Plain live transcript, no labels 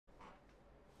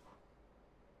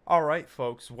Alright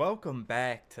folks, welcome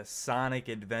back to Sonic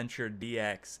Adventure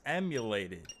DX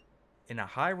emulated in a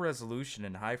high resolution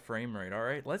and high frame rate.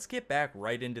 Alright, let's get back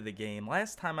right into the game.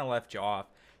 Last time I left you off,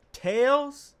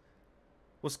 Tails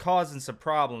was causing some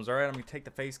problems. Alright, I'm going to take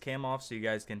the face cam off so you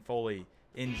guys can fully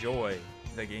enjoy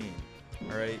the game.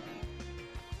 Alright.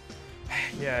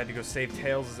 Yeah, I had to go save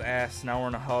Tails' ass. Now we're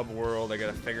in a hub world. I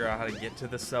gotta figure out how to get to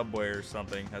the subway or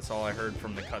something. That's all I heard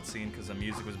from the cutscene because the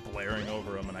music was blaring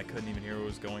over him and I couldn't even hear what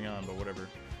was going on, but whatever.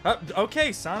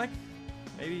 Okay, Sonic.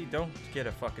 Maybe don't get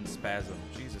a fucking spasm.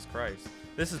 Jesus Christ.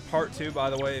 This is part 2, by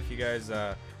the way, if you guys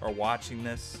are watching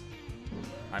this.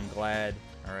 I'm glad.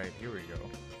 Alright, here we go.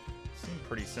 Seemed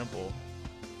pretty simple.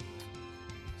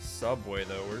 Subway,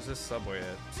 though. Where's this subway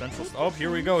at? Central... Oh,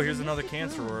 here we go. Here's another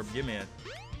cancer orb. Give me it.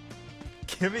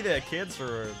 Give me that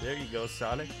cancer orb. There you go,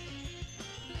 Sonic.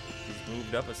 He's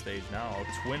moved up a stage now.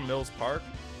 Twin Mills Park.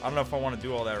 I don't know if I want to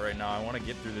do all that right now. I want to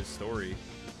get through this story.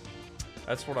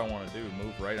 That's what I want to do.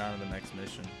 Move right on to the next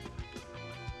mission.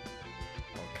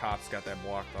 Oh, cops got that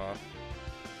blocked off.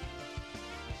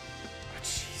 Oh,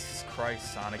 Jesus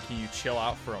Christ, Sonic. Can you chill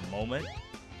out for a moment?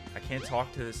 I can't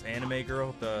talk to this anime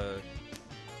girl. Oh,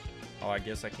 I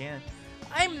guess I can.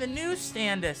 I'm the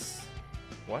newsstandess.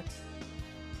 What?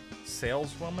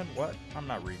 Saleswoman? What? I'm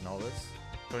not reading all this.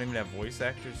 Don't even have voice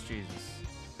actors? Jesus.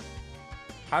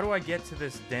 How do I get to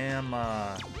this damn,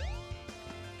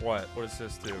 What does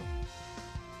this do?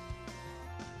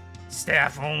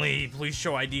 Staff only! Please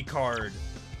show ID card!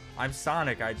 I'm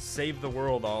Sonic. I'd save the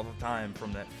world all the time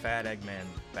from that fat Eggman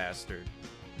bastard.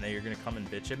 Now you're gonna come and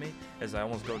bitch at me as I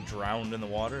almost go drowned in the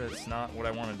water? That's not what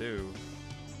I want to do.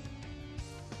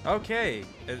 Okay,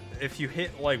 if you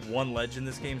hit like one ledge in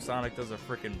this game, Sonic does a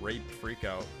freaking rape freak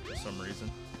out for some reason.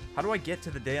 How do I get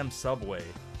to the damn subway?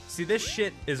 See, this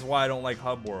shit is why I don't like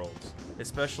hub worlds,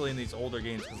 especially in these older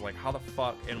games, because like how the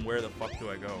fuck and where the fuck do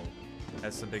I go?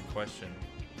 That's the big question.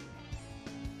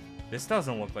 This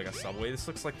doesn't look like a subway. This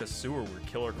looks like the sewer where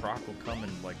Killer Croc will come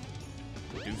and like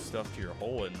do stuff to your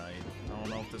hole at night. I don't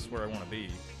know if this is where I want to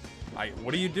be.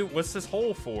 What do you do? What's this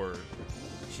hole for?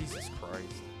 Jesus Christ.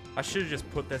 I should have just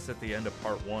put this at the end of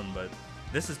part 1, but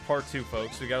this is part 2,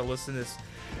 folks. We gotta listen to this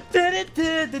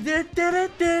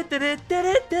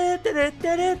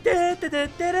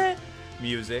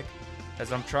music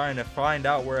as I'm trying to find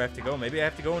out where I have to go. Maybe I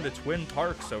have to go into Twin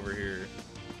Parks over here.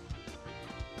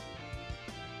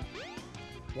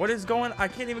 What is going? I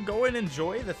can't even go and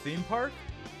enjoy the theme park?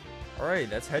 Alright,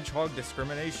 that's Hedgehog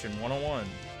Discrimination 101.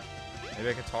 Maybe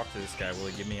I can talk to this guy. Will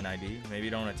he give me an ID? Maybe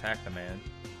don't attack the man.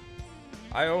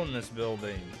 I own this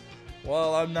building.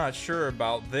 Well, I'm not sure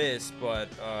about this, but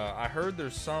I heard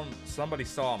there's somebody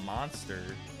saw a monster.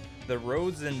 The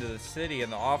roads into the city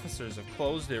and the officers have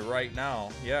closed it right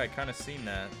now. Yeah, I kind of seen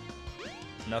that.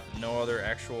 Nothing, no other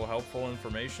actual helpful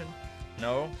information?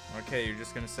 No? Okay, you're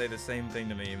just gonna say the same thing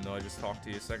to me even though I just talked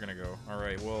to you a second ago.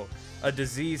 Alright, well, a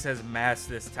disease has massed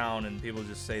this town and people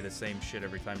just say the same shit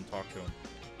every time you talk to them.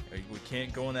 We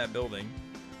can't go in that building.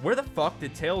 Where the fuck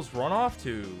did Tails run off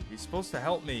to? He's supposed to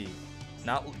help me.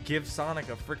 Not give Sonic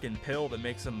a freaking pill that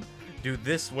makes him do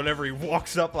this whenever he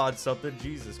walks up on something.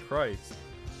 Jesus Christ.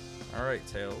 Alright,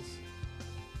 Tails.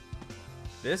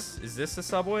 Is this a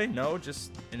subway? No,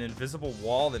 just an invisible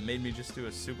wall that made me just do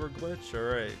a super glitch?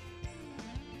 Alright.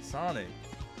 Sonic,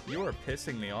 you are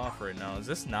pissing me off right now. Is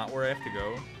this not where I have to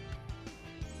go?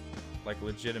 Like,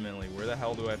 legitimately, where the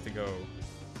hell do I have to go?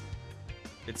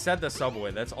 It said the subway.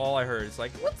 That's all I heard. It's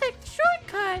like, we'll take the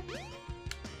shortcut.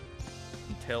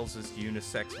 And Tails'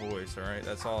 unisex voice. All right,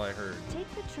 that's all I heard. Take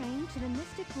the train to the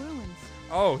Mystic Ruins.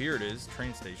 Oh, here it is.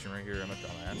 Train station right here. I'm a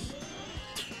dumbass.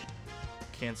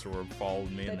 Cancer orb followed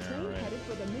me in there. The All train right. headed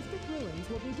for the Mystic Ruins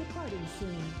will be departing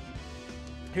soon.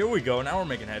 Here we go. Now we're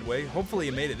making headway. Hopefully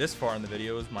you made it this far in the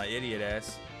video as my idiot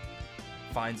ass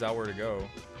finds out where to go.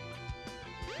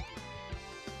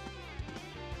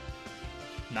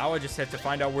 Now I just have to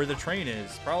find out where the train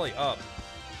is. Probably up.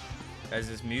 As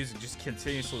this music just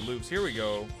continuously loops. Here we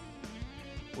go.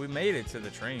 We made it to the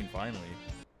train finally.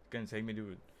 It's gonna take me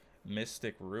to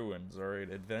Mystic Ruins. Alright,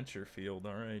 adventure field.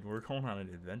 Alright, we're going on an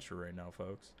adventure right now,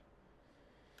 folks.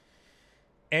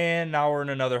 And now we're in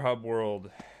another hub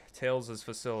world. Tails'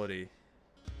 facility.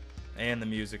 And the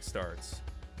music starts.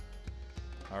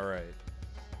 Alright.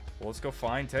 Well, let's go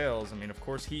find Tails. I mean, of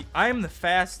course, I am the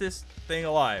fastest thing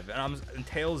alive, and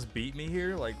Tails beat me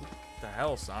here. Like, what the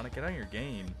hell, Sonic? Get out of your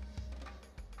game.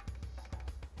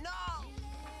 No.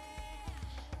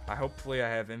 Hopefully I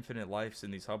have infinite lives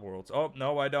in these hub worlds. Oh,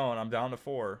 no, I don't. I'm down to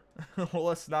 4. Well,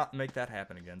 let's not make that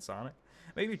happen again, Sonic.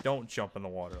 Maybe don't jump in the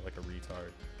water like a retard.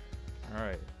 All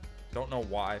right. Don't know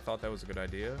why I thought that was a good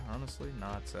idea. Honestly,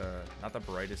 not the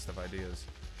brightest of ideas.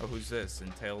 Oh, who's this?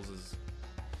 And Tails is...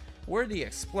 We're the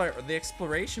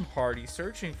exploration party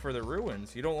searching for the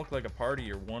ruins. You don't look like a party,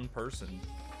 you're one person.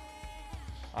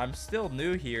 I'm still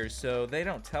new here, so they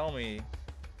don't tell me.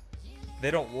 They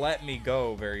don't let me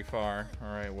go very far.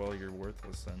 Alright, well, you're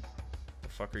worthless then. The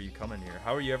fuck are you coming here?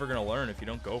 How are you ever gonna learn if you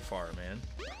don't go far, man?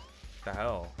 The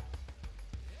hell?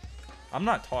 I'm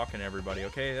not talking to everybody,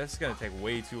 okay? That's gonna take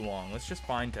way too long. Let's just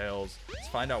find Tails. Let's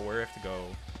find out where I have to go.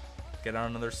 Get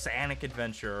on another Sonic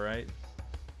adventure, alright?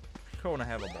 Going to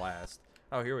have a blast.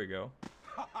 Oh, here we go.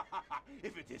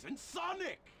 If it isn't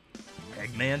Sonic!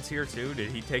 Eggman's here too.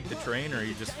 Did he take the train or did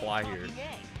he just fly here?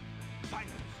 Silence.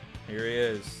 Here he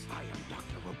is. I am Dr.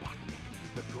 Robotnik,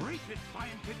 the greatest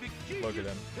scientific genius Look at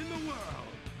him. in the world.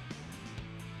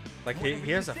 Like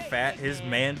he has a fat. His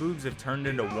man boobs have turned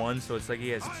into one, so it's like he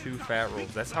has two fat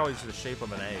rolls. That's how he's the shape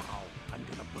of an egg. Now I'm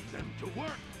gonna put them to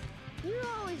work. You're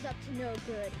always up to no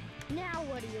good. Now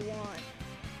what do you want?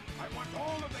 I want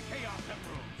all of the Chaos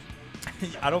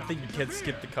Emeralds. I don't think you can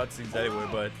skip the cutscenes anyway,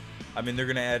 but I mean they're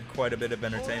gonna add quite a bit of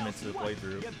entertainment to the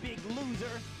playthrough. You big loser.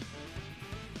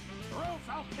 Or else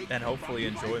I'll take And you hopefully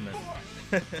by enjoyment.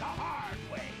 force, the hard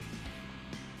way.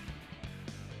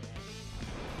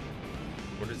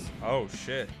 What is? Oh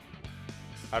shit!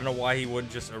 I don't know why he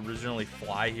wouldn't just originally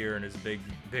fly here in his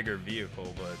bigger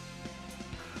vehicle,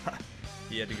 but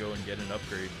he had to go and get an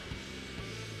upgrade.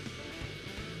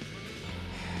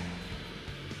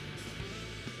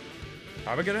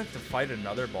 Are we gonna have to fight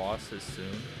another boss this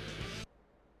soon?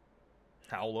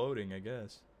 How loading, I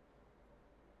guess.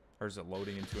 Or is it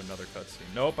loading into another cutscene?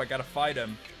 Nope, I gotta fight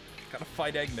him. Gotta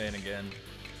fight Eggman again.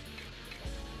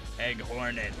 Egg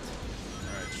Hornet.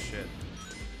 Alright, shit.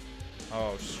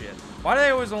 Oh, shit. Why do they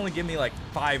always only give me like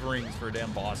 5 rings for a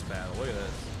damn boss battle? Look at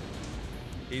this.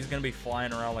 He's gonna be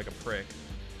flying around like a prick.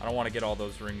 I don't want to get all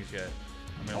those rings yet.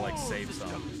 I'm gonna like save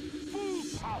some.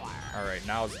 Alright,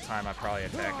 now's the time I probably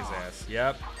attack his ass.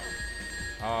 Yep.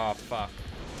 Oh, fuck.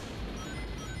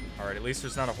 Alright, at least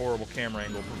there's not a horrible camera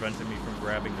angle preventing me from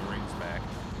grabbing the rings back.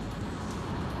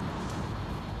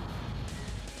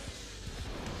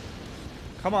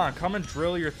 Come on, come and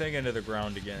drill your thing into the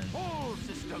ground again.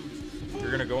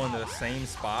 You're gonna go into the same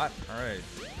spot? Alright.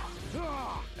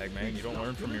 Eggman, you don't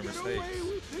learn from your mistakes.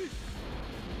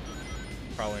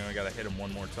 Probably only gotta hit him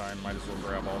one more time. Might as well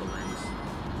grab all the rings.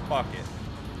 Fuck it.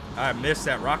 I missed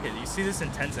that rocket. You see this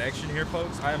intense action here,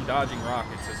 folks? I am dodging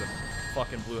rockets as a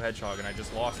fucking blue hedgehog, and I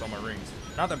just lost all my rings.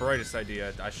 Not the brightest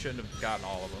idea. I shouldn't have gotten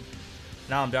all of them.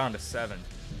 Now I'm down to 7.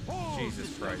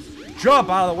 Jesus Christ. Jump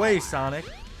out of the way, Sonic!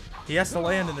 He has to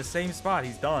land in the same spot.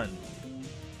 He's done.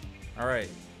 Alright.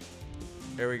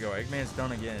 There we go. Eggman's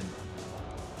done again.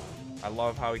 I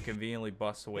love how he conveniently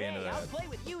busts away into that. I'll play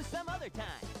with you some other time.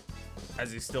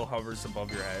 As he still hovers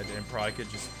above your head, and probably could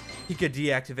just... He could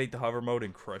deactivate the hover mode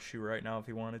and crush you right now if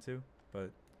he wanted to.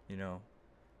 But, you know,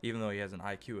 even though he has an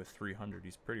IQ of 300,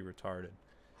 he's pretty retarded.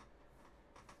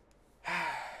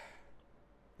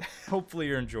 Hopefully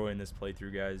you're enjoying this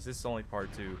playthrough, guys. This is only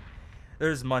part 2.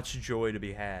 There's much joy to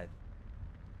be had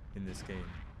in this game.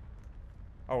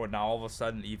 Oh, and now all of a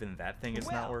sudden, even that thing is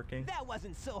not working? That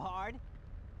wasn't so hard.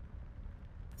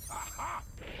 Aha!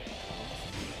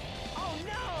 Oh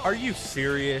no! Are you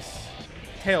serious?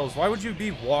 Tails, why would you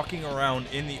be walking around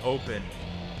in the open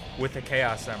with a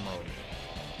Chaos Emerald?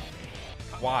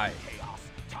 Why? Chaos,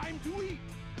 time to eat.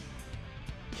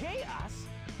 Chaos?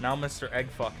 Now Mr.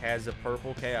 Eggfuck has a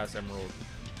purple Chaos Emerald.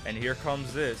 And here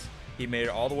comes this. He made it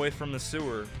all the way from the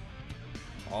sewer,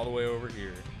 all the way over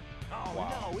here. Oh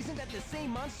Wow. no, isn't that the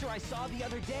same monster I saw the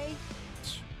other day?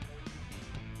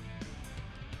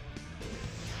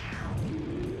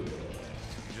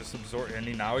 He just absorbed,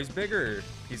 and now he's bigger.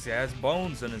 He has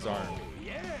bones in his arm. Oh,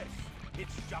 yes.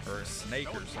 It's just Or a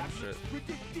snake or some shit.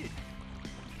 predicted.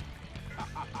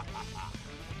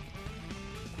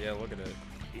 Yeah, look at it.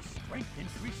 His strength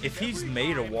increases If he's every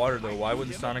made of time water, though, I why feed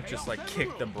wouldn't him Sonic a just, Chaos like, kick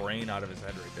the Emerald. brain out of his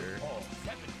head right there? All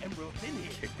 7 emeralds in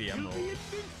him. Kick the He'll emerald. be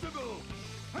invincible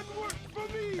and work for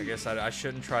me. I guess I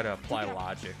shouldn't try to apply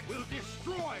logic. We'll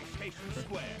destroy Station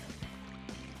Square.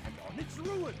 And on its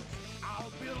ruins,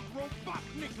 I'll build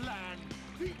Robotnik Land,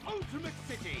 the ultimate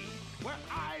city, where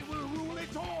I will rule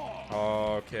it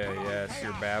all. Okay, yes,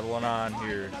 you're babbling on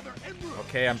here.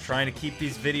 Okay, I'm trying to keep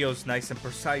these videos nice and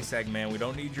precise, Eggman. We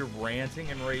don't need your ranting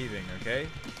and raving, okay?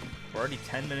 We're already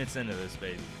 10 minutes into this,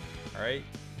 baby. Alright?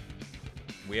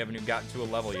 We haven't even gotten to a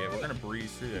level yet. We're gonna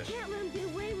breeze through this. Can't let him get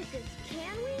away with this,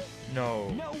 can we? No.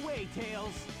 No way,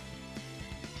 Tails.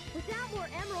 Without more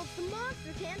emeralds, the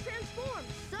monster can't transform.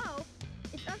 So,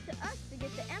 it's up to us to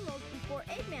get the emeralds before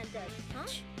Eggman does, huh?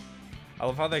 I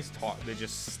love how they talk. They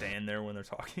just stand there when they're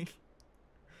talking.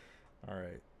 All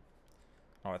right.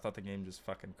 Oh, I thought the game just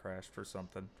fucking crashed or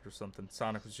something.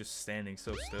 Sonic was just standing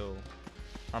so still.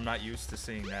 I'm not used to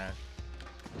seeing that.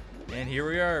 And here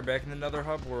we are, back in another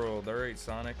hub world. All right,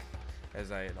 Sonic.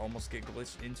 As I almost get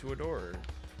glitched into a door.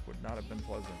 Would not have been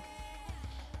pleasant.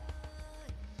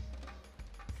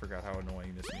 Forgot how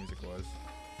annoying this music was.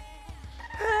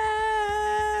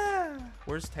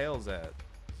 Where's Tails at?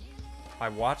 I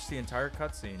watched the entire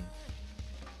cutscene,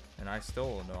 and I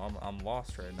still know I'm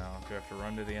lost right now. Do I have to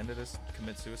run to the end of this,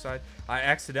 commit suicide? I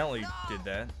accidentally did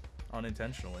that,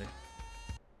 unintentionally.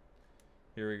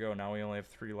 Here we go. Now we only have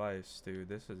 3 lives, dude.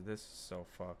 This is so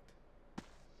fucked.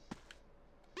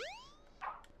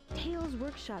 Tails'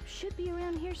 workshop should be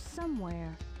around here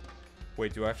somewhere.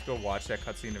 Wait, do I have to go watch that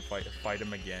cutscene and fight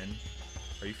him again?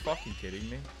 Are you fucking kidding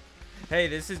me? Hey,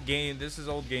 this is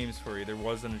old games for you. There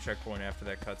wasn't a checkpoint after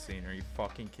that cutscene. Are you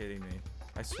fucking kidding me?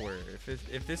 I swear,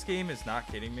 if this game is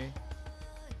not kidding me,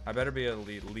 I better be able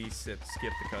to at least skip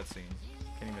the cutscene.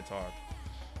 Can't even talk.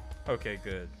 Okay,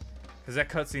 good. Because that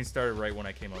cutscene started right when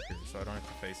I came up here, so I don't have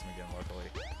to face him again, luckily.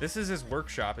 This is his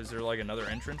workshop. Is there like another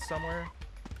entrance somewhere?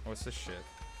 What's this shit?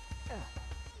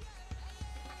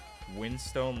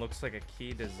 Windstone looks like a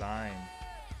key design.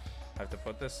 I have to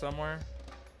put this somewhere?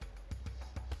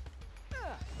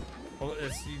 Well,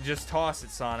 you just toss it,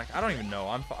 Sonic. I don't even know.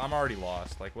 I'm already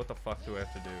lost. Like, what the fuck do I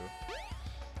have to do?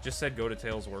 Just said go to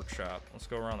Tails' workshop. Let's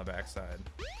go around the backside.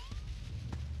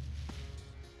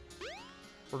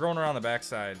 We're going around the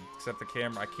backside, except the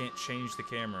camera. I can't change the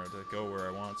camera to go where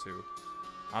I want to.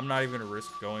 I'm not even gonna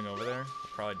risk going over there.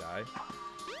 I'll probably die.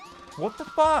 What the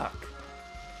fuck?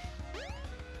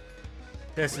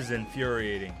 This is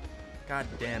infuriating. God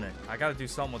damn it. I gotta do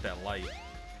something with that light.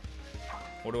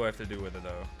 What do I have to do with it,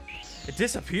 though? It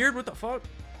disappeared? What the fuck?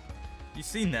 You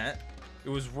seen that? It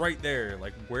was right there.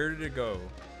 Like, where did it go?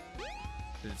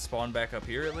 Did it spawn back up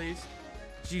here, at least?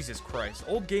 Jesus Christ.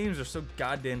 Old games are so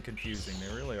goddamn confusing.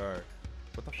 They really are.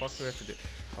 What the fuck do I have to do?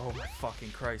 Oh, my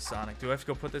fucking Christ, Sonic. Do I have to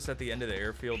go put this at the end of the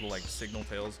airfield to, like, signal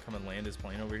Tails come and land his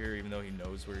plane over here, even though he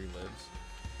knows where he lives?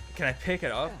 Can I pick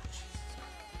it up?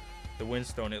 The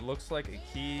Windstone. It looks like a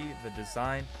key, the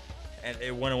design, and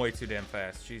it went away too damn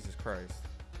fast. Jesus Christ.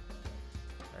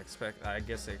 I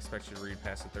guess I expect you to read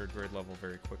past the 3rd grade level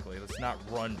very quickly. Let's not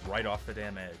run right off the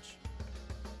damn edge.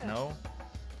 No?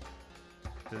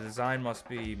 The design must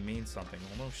mean something.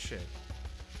 Well, no shit.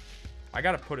 I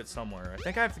gotta put it somewhere. I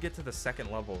think I have to get to the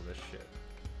 2nd level of this shit.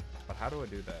 But how do I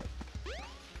do that?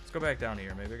 Let's go back down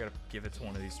here. Maybe I gotta give it to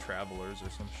one of these travelers or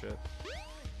some shit.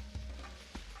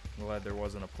 I'm glad there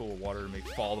wasn't a pool of water to make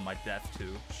fall to my death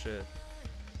too. Shit.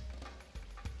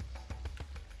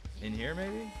 In here,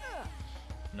 maybe?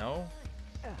 No?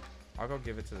 I'll go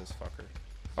give it to this fucker.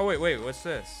 Oh, wait, what's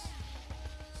this?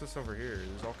 What's this over here?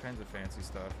 There's all kinds of fancy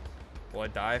stuff. Will I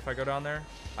die if I go down there?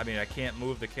 I mean, I can't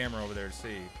move the camera over there to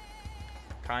see.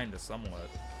 Kinda, somewhat.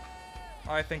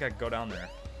 Oh, I think I can go down there.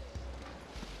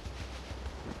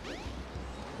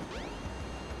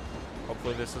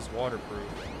 Hopefully this is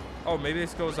waterproof. Oh, maybe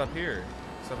this goes up here.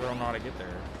 Except I don't know how to get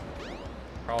there.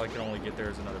 Probably can only get there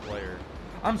as another player.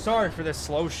 I'm sorry for this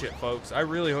slow shit, folks. I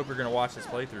really hope you're going to watch this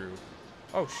playthrough.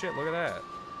 Oh, shit, look at that.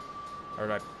 Or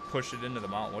did I push it into the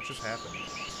mountain? What just happened?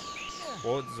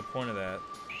 What was the point of that?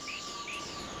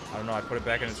 I don't know. I put it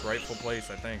back in its rightful place,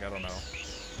 I think. I don't know.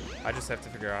 I just have to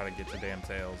figure out how to get to damn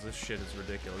Tails. This shit is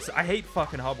ridiculous. I hate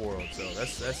fucking hub worlds, though.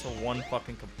 That's the one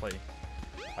fucking complaint.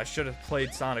 I should have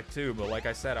played Sonic 2, but like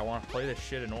I said, I want to play this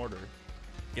shit in order.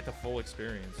 Get the full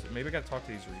experience. Maybe I got to talk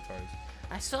to these retards.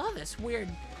 I saw this weird...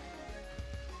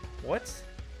 What?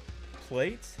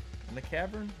 Plate in the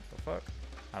cavern? What the fuck?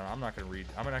 I don't know. I'm not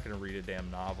gonna read a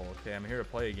damn novel. Okay, I'm here to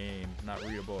play a game, not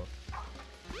read a book.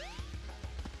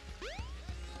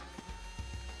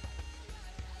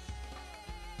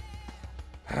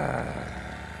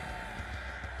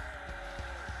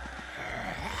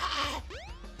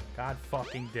 God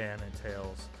fucking damn it,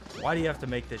 Tails. Why do you have to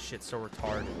make this shit so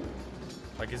retarded?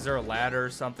 Like, is there a ladder or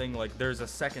something? Like, there's a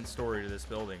 2nd story to this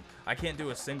building. I can't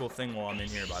do a single thing while I'm in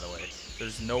here, by the way.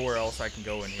 There's nowhere else I can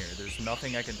go in here. There's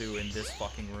nothing I can do in this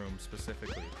fucking room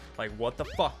specifically. Like, what the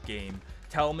fuck, game?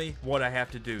 Tell me what I have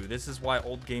to do. This is why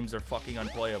old games are fucking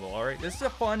unplayable, alright? This is a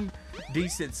fun,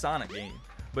 decent Sonic game.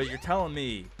 But you're telling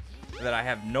me that I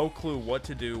have no clue what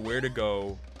to do, where to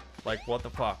go. Like, what the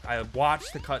fuck? I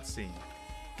watched the cutscene.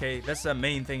 Okay, that's the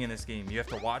main thing in this game. You have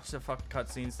to watch the fucking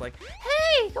cutscenes like,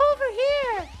 hey, go over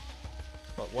here.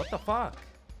 But what the fuck?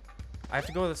 I have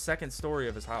to go to the 2nd story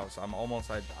of his house. I'm almost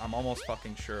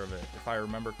fucking sure of it, if I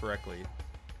remember correctly.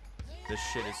 This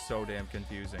shit is so damn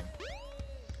confusing.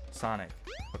 Sonic.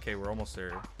 Okay, we're almost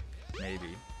there.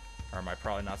 Maybe. Or am I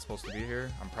probably not supposed to be here?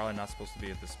 I'm probably not supposed to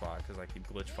be at this spot because I keep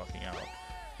glitch fucking out.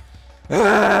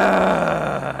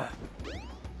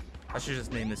 I should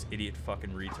just name this idiot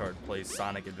fucking retard plays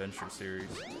Sonic Adventure series.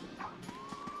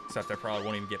 Except I probably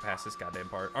won't even get past this goddamn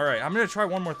part. Alright, I'm gonna try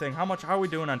one more thing. How are we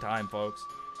doing on time, folks?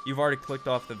 You've already clicked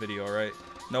off the video, right?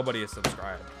 Nobody has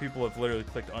subscribed. People have literally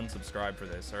clicked unsubscribe for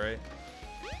this, alright?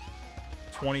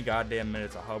 20 goddamn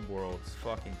minutes of Hub Worlds.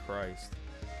 Fucking Christ.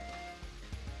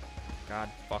 God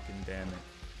fucking damn it.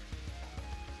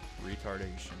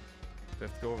 Retardation. Do I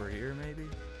have to go over here, maybe?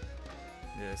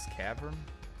 This cavern?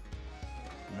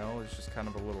 No, it's just kind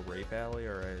of a little rape alley.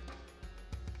 Alright.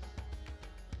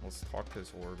 Let's talk to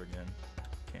this orb again.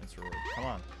 Cancer orb. Come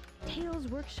on. Tails'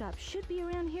 workshop should be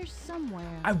around here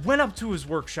somewhere. I went up to his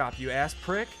workshop, you ass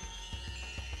prick.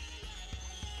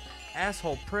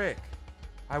 Asshole prick.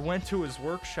 I went to his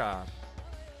workshop.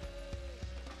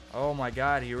 Oh my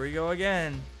god, here we go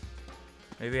again.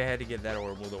 Maybe I had to get that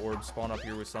orb. Will the orb spawn up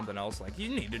here with something else? Like, you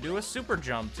need to do a super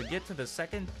jump to get to the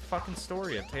second fucking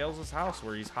story of Tails' house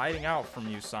where he's hiding out from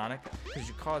you, Sonic, because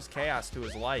you caused chaos to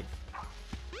his life.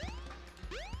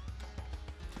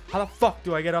 How the fuck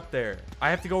do I get up there? I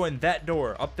have to go in that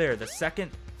door, up there, the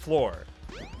second floor.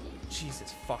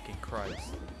 Jesus fucking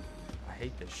Christ. I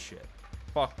hate this shit.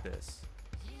 Fuck this.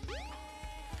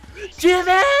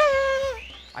 Jimmy!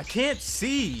 I can't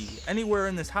see anywhere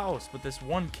in this house but this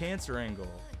one cancer angle.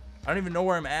 I don't even know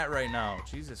where I'm at right now.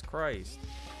 Jesus Christ.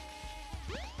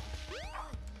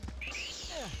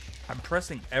 I'm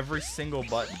pressing every single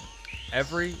button.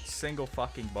 Every single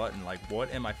fucking button. Like,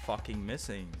 what am I fucking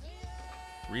missing?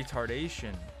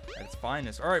 Retardation at its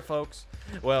finest. Alright, folks.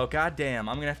 Well, goddamn,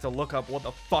 I'm gonna have to look up what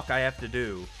the fuck I have to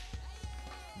do.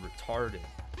 Retarded.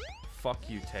 Fuck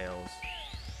you, Tails.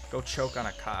 Go choke on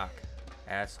a cock,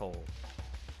 asshole.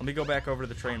 Let me go back over to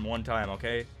the train one time,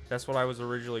 okay? That's what I was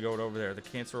originally going over there. The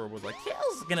cancer orb was like,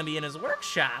 Tails is gonna be in his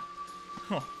workshop.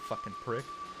 Oh, fucking prick.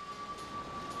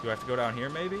 Do I have to go down here,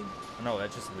 maybe? Oh, no,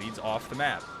 that just leads off the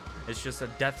map. It's just a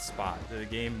death spot. The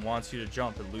game wants you to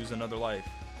jump and lose another life.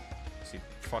 So you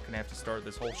fucking have to start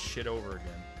this whole shit over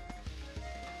again.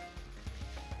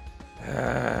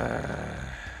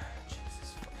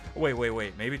 Jesus.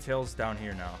 Wait. Maybe Tails down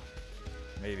here now.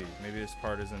 Maybe this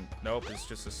part isn't. Nope, it's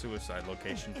just a suicide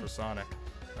location for Sonic.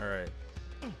 Alright.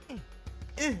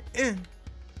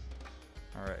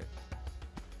 Alright.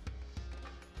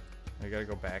 I gotta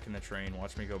go back in the train.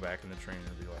 Watch me go back in the train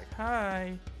and be like,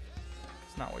 hi.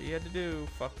 It's not what you had to do,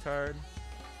 fucktard.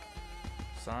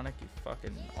 Sonic, you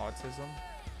fucking autism.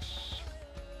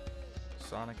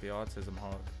 Sonic the autism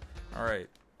hog. Alright.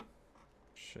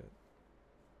 Shit.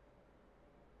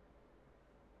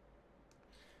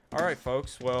 Alright,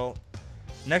 folks. Well,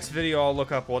 next video I'll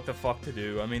look up what the fuck to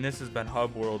do. I mean, this has been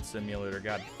Hub World Simulator.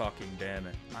 God fucking damn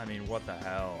it. I mean, what the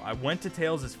hell? I went to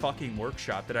Tails' fucking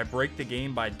workshop. Did I break the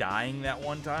game by dying that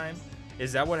one time?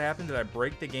 Is that what happened? Did I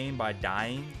break the game by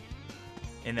dying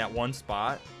in that one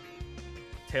spot?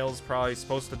 Tails probably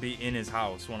supposed to be in his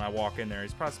house when I walk in there.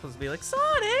 He's probably supposed to be like,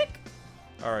 Sonic!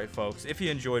 Alright, folks. If you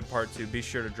enjoyed part 2, be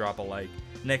sure to drop a like.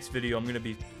 Next video, I'm going to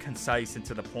be concise and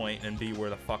to the point and be where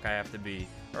the fuck I have to be.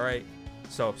 Alright?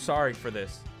 So, sorry for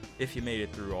this. If you made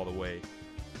it through all the way.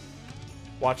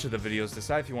 Watch the videos.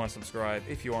 Decide if you want to subscribe.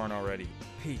 If you aren't already.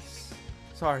 Peace.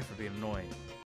 Sorry for being annoying.